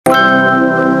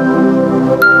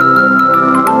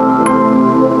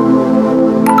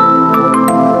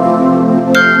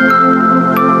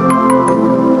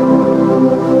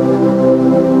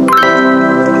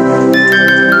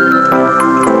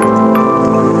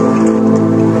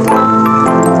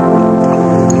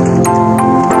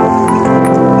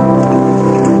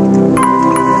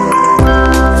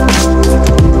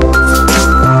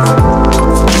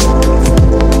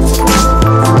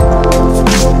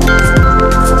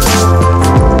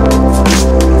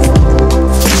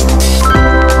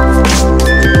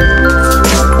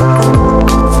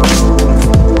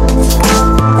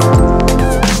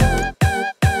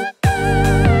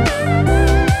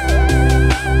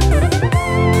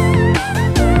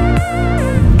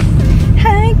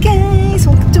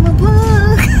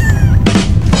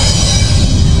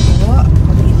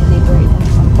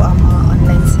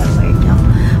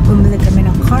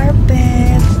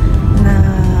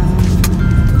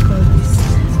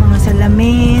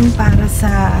salamin para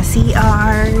sa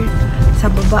CR,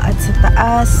 sa baba at sa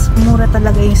taas. Mura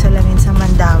talaga yung salamin sa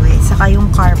Mandaue, saka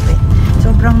yung carpet.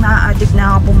 Sobrang na-addict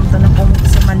na ako pumunta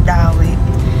sa Mandaue.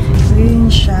 Yun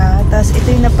siya. Tapos ito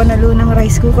yung napanalo ng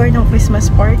rice cooker ng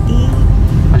Christmas party.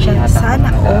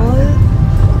 Sana all.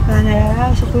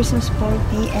 Sana sa Christmas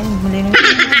party. And muli na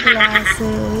yung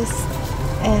glasses.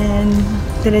 And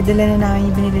dala-dala na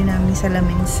namin yung binili namin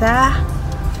salamin sa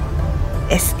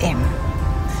SM.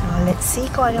 So let's see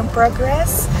kung anong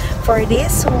progress for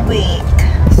this week.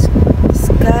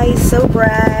 Sky is so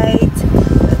bright.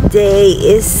 The day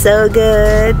is so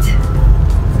good.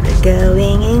 We're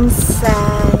going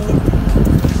inside.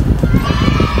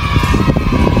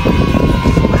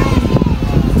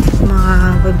 Mga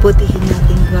babutihin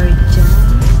natin guard dyan.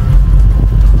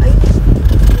 Ay,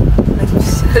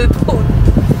 nag-cellphone.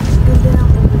 Ganda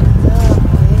ng ulam.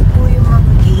 Ayan po yung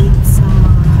mga gates sa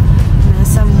mga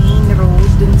nasa main road.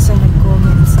 Dun sa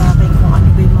nag-comment sa akin kung ano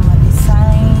ba yung mga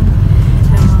design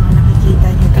na mga nakikita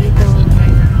nyo dito.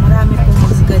 Marami pong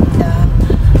magaganda.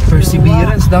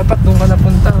 Perseverance, dapat doon ka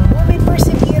napunta. Oh, may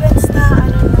perseverance na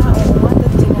ano na. Oo,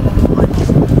 matatid na lang yung ano.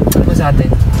 Ano ba sa atin?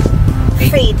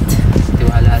 Fate.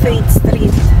 Tiwala lang. Fate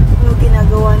Street. Yung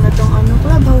ginagawa na tong ano,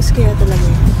 clubhouse kaya talaga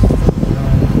yun.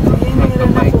 Ayun, meron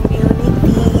na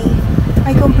community.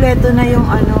 Ay, kompleto na yung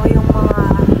ano, yung mga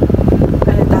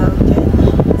ano tawag dyan?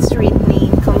 Street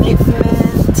name,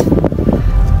 commitment.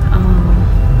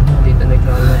 Dito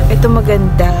nagkala. Ito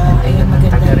maganda. Ayun,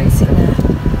 maganda rin sila.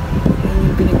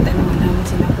 Ayun yung pinagtanungan namin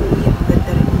sila kuya.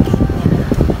 Maganda rin yung gate nila.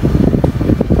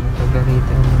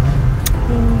 Taga-rito.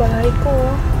 Yung bahay ko,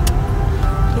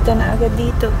 kita na agad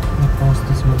dito. May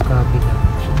postis magkabila.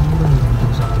 Ano ba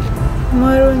nandito sa kanila?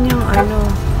 Meron yung ano.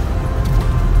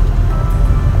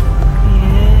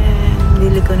 Ayan.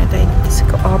 Liligo na tayo dito sa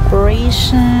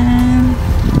cooperation.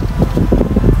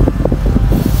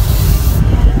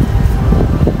 Ayan.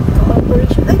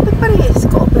 Cooperation. Ay, ito pa rin.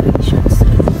 Cooperations.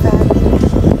 Family.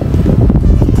 Ayan.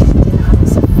 Diyan na kami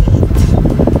sa faith.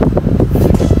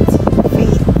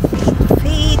 Faith. Faith.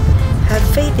 Faith. Have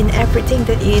faith in everything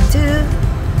that you do.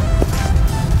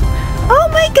 Oh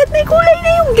my God! May kulay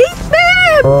na yung gate,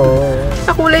 babe!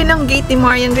 Sa kulay ng gate ni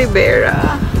Marian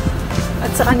Rivera.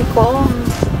 At saka ni Kong.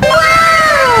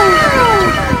 Wow!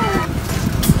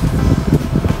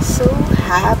 So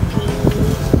happy.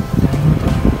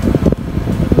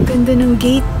 Ang ganda ng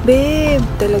gate, babe.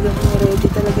 Talagang ready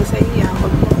talaga sa iya.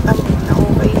 Magpunta mo na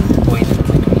okay na.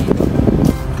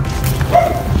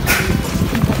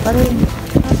 Ito pa rin.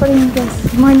 Ito pa rin, guys.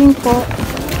 Good morning po.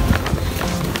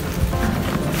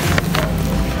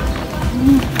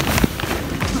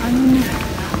 Ano na?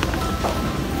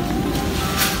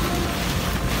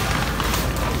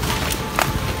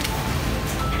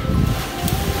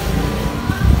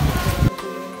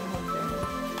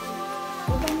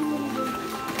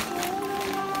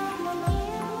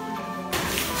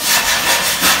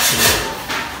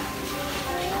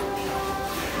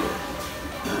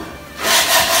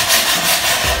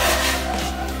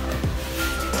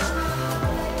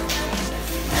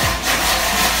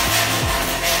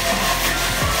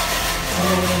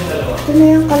 Ito na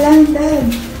yung kalandan.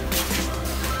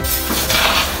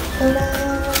 Wala.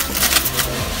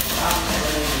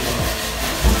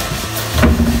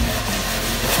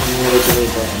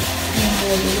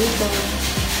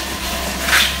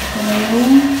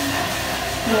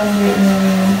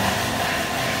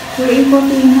 Kulay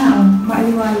puti na, oh.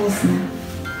 Maaliwalas na.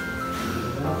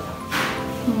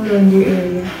 Yung laundry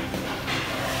area.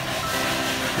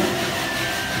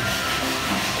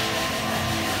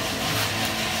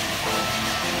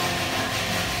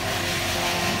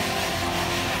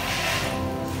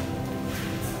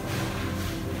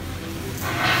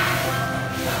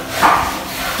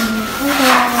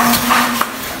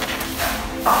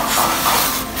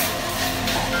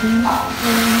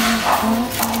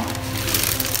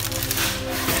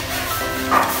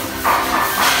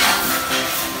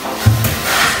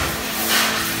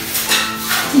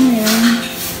 Ayan.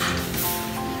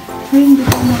 Ay, hindi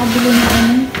ko nakabili na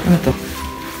ano. Ano to?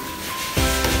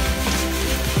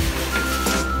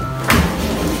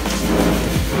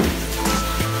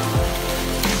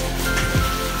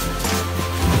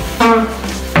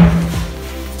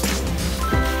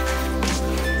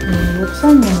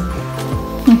 Buksan mo.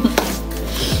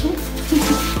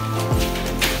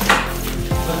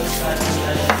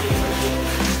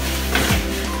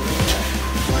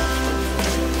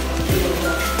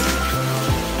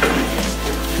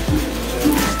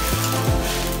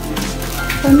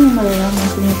 Paano yung malalaman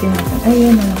kung yung pinatan? Ay,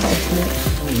 yan na naka-upload.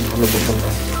 Nakalabog ka ba?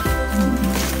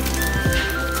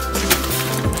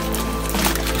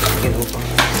 Kaya upang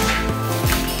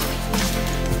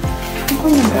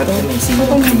Okay na ba ito? Okay na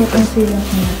ba itong silang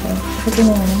natin? Kasi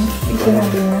na ano? Ito na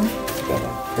din na?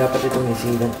 Dapat ito may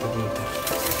silang pa dito.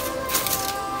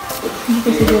 Hindi ko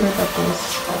siguro tapos.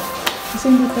 Kasi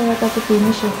hindi pa yata ito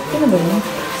finish eh. Ito na ba yun?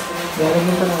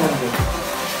 Lalagyan pa naman din.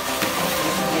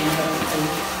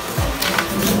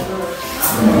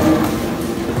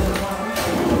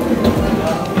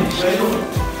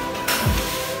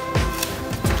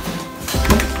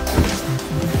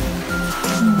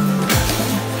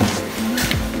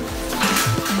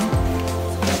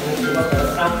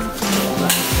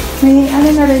 May ano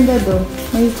na rin doon.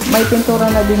 May pintura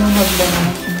na din yung hagdan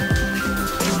na.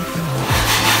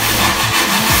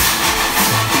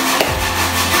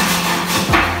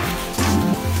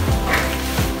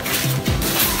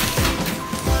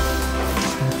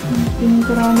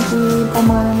 Pintura ko yung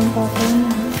pamana ng tatay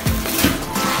niya.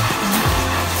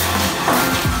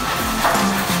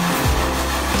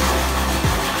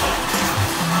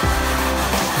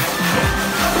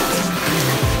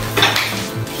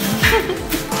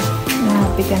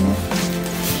 Happy ka na.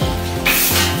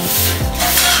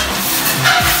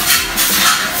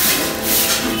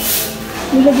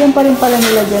 Nilagyan pa rin pala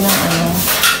nila dyan ng ano.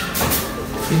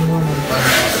 Sino naman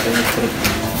parang electric?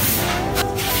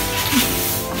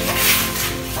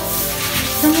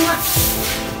 Saan nga?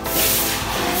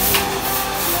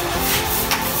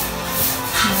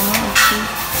 Okay.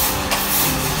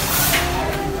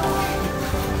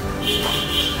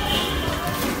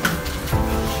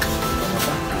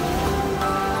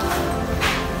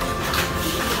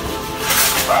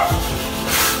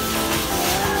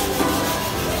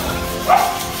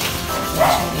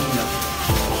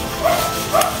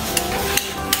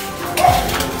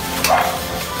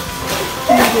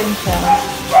 Nilagyan siya.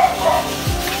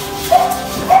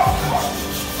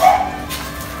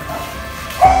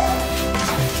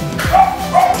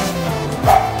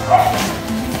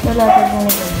 Wala ka na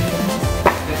nilagyan.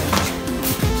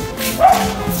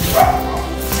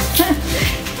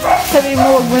 Sabi mo,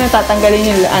 huwag mo na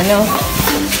tatanggalin yung ano.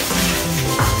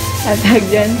 Atag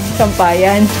dyan,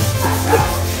 sampayan.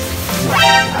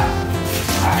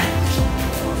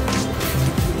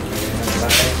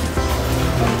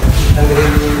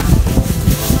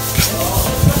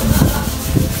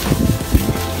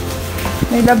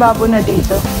 May lababo na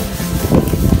dito.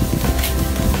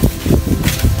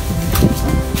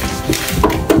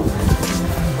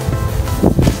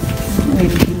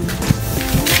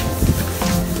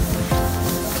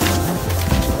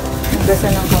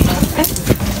 Nagdasa ng kamay.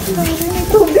 May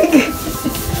tubig.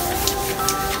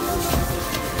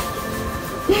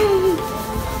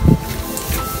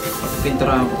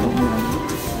 Pinturahan ko ito muna.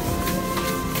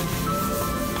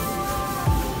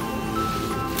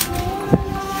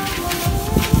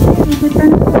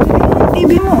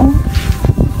 TV mo, oh.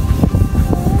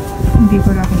 Hindi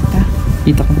ko nakita.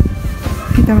 Kita ko.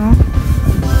 Kita mo?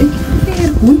 Ay, may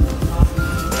aircon.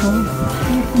 Oh,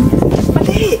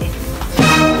 pati!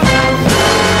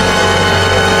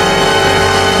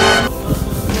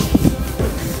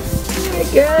 Oh my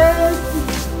God!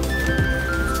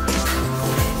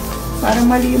 Parang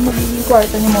mali yung magiging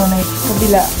kwarto ni Monay.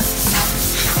 Kabila.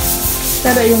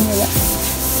 Pero yung wala.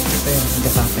 Ito yung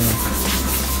gasapa niya.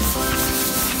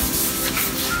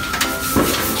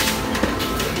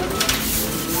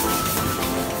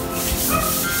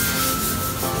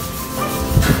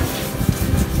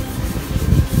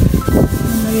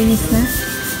 Malinis na.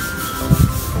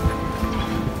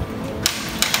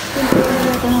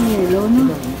 Wala ka ng yelo,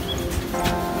 no?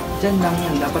 Diyan lang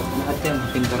yan. Dapat lahat yan.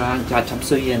 Pinturahan. Tsaka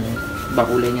chapsoy yan.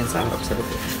 Bakulay niyan sa harap sa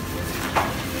likod.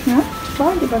 Ha?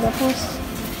 Bakit di pa tapos?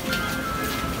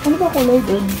 Ano ba kulay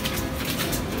doon?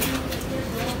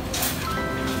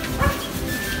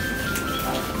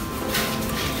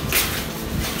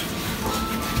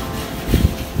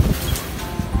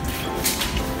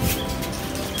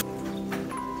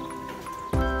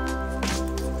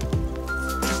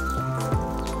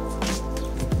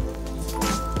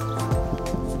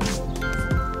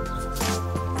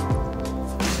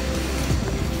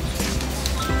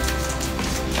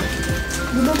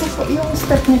 Diba po yung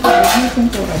step nito, yung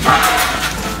pintura?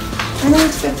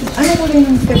 Anong step? Ano kulay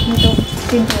yung step nito?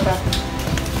 Pintura?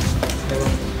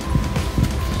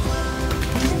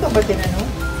 Hindi ka ba tinanong?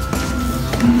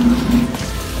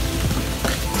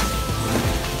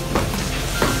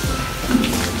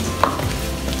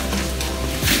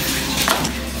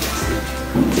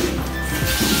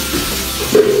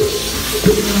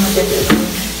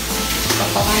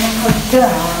 Papakanang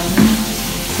hagdan.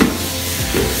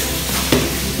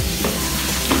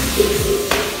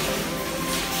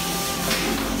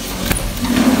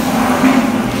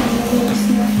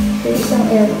 Isang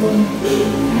aircon.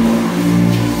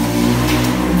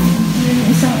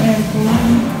 Yung isang aircon.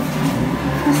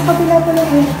 Nasa kabila pala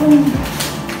aircon.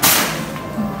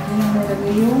 Yan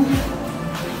nalagay yung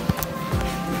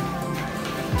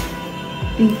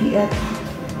TV at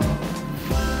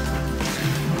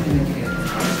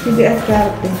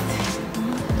carpet.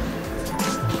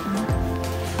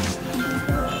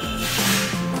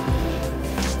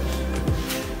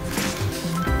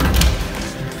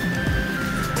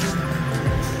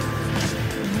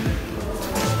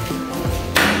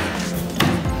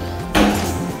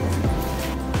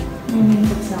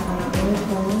 Saksakan ng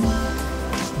aircon.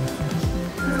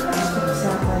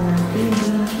 Saksakan ng TV.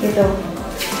 Ito,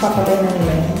 papatay na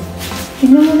nila yan.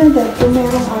 Tignan mo lang dahil kung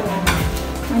merong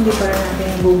hindi para natin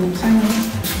nabubuksan.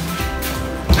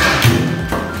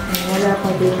 Wala pa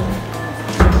din.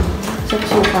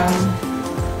 Saksukan.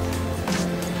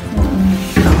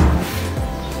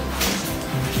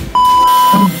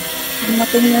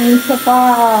 Dumating na yung isa pa.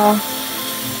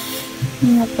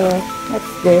 Ano to?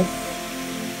 What's this?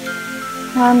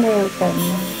 Hamilton.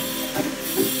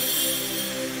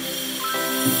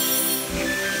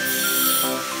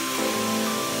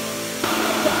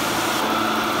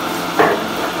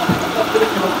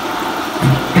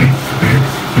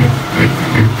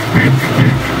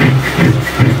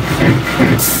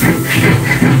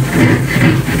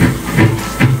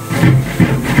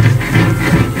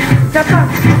 Dapat.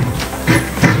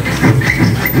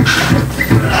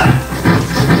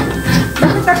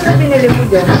 Bakit tatlo pinili mo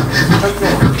dyan?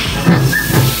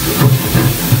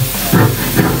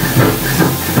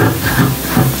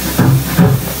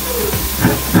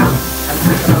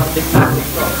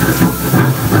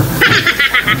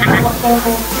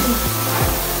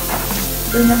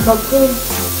 Doon ang bag ko.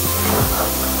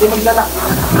 Hindi maglalak.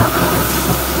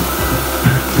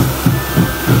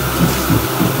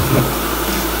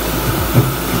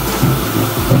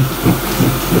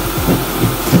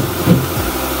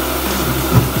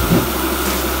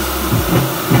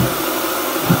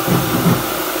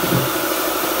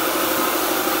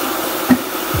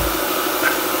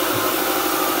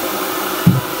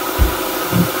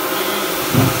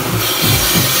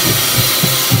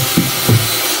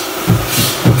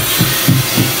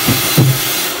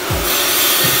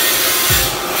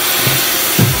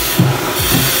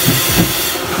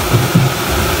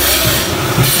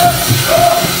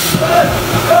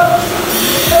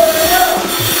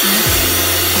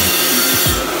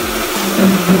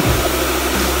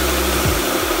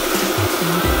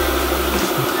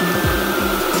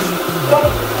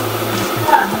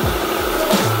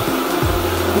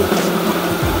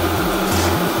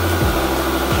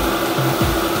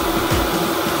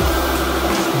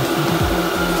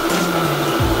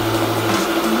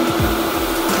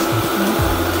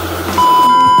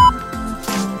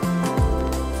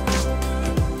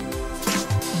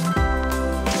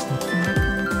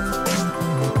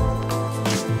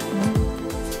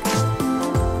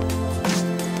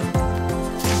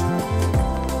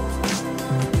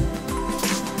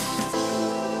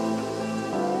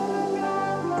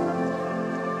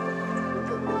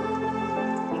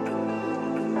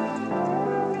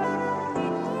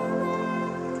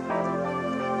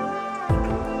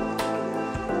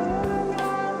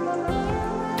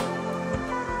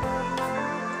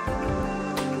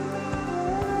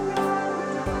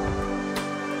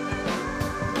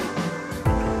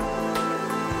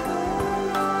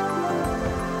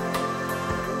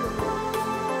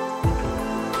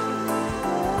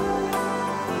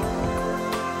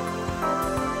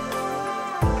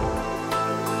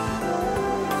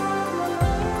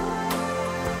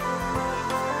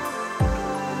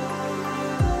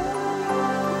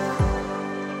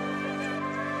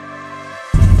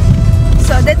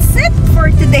 That's it for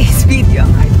today's video.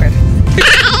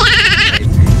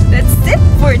 That's it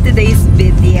for today's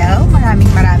video.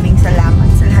 Maraming salamat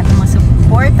sa lahat ng mga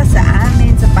suporta sa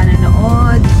amin, sa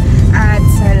panonood, at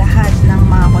sa lahat ng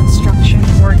mga construction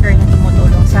worker na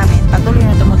tumutulong sa amin. Patuloy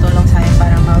na tumutulong sa amin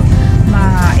para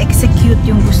ma-execute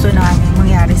yung gusto namin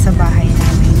mangyari sa bahay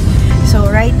namin. So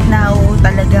right now,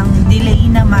 talagang delay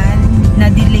naman.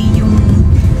 Na-delay yung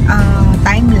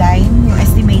timeline, yung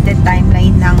estimated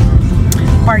timeline ng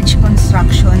Parch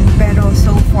construction, pero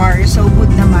so far so good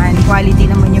naman, quality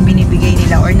naman yung binibigay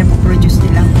nila or napoproduce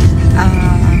nilang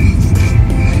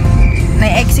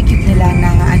na-execute nila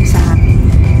na ano sa amin.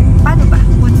 Paano ba?